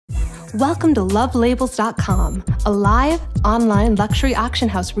Welcome to LoveLabels.com, a live, online luxury auction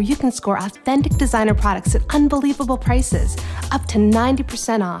house where you can score authentic designer products at unbelievable prices, up to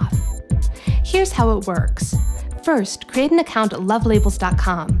 90% off. Here's how it works. First, create an account at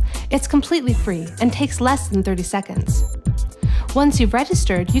LoveLabels.com. It's completely free and takes less than 30 seconds. Once you've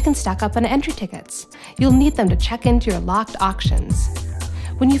registered, you can stack up on entry tickets. You'll need them to check into your locked auctions.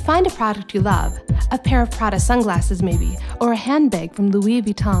 When you find a product you love, a pair of Prada sunglasses maybe, or a handbag from Louis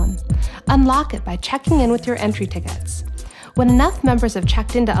Vuitton, unlock it by checking in with your entry tickets. When enough members have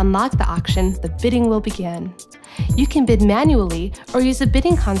checked in to unlock the auction, the bidding will begin. You can bid manually or use a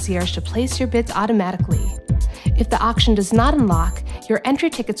bidding concierge to place your bids automatically. If the auction does not unlock, your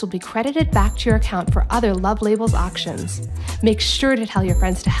entry tickets will be credited back to your account for other Love Labels auctions. Make sure to tell your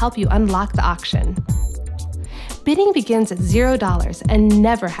friends to help you unlock the auction. Bidding begins at $0 and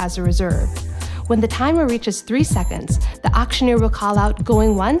never has a reserve. When the timer reaches 3 seconds, the auctioneer will call out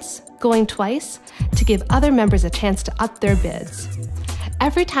 "going once," "going twice," to give other members a chance to up their bids.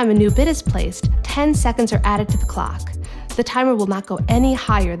 Every time a new bid is placed, 10 seconds are added to the clock. The timer will not go any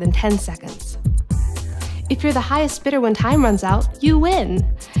higher than 10 seconds. If you're the highest bidder when time runs out, you win!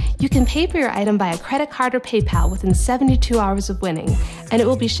 You can pay for your item by a credit card or PayPal within 72 hours of winning, and it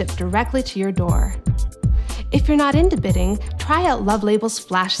will be shipped directly to your door. If you're not into bidding, try out Love Labels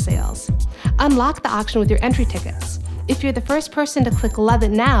flash sales. Unlock the auction with your entry tickets. If you're the first person to click Love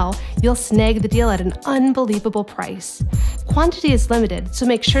It Now, you'll snag the deal at an unbelievable price. Quantity is limited, so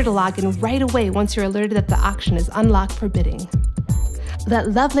make sure to log in right away once you're alerted that the auction is unlocked for bidding. Let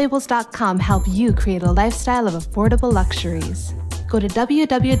LoveLabels.com help you create a lifestyle of affordable luxuries. Go to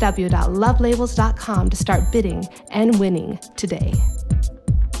www.lovelabels.com to start bidding and winning today.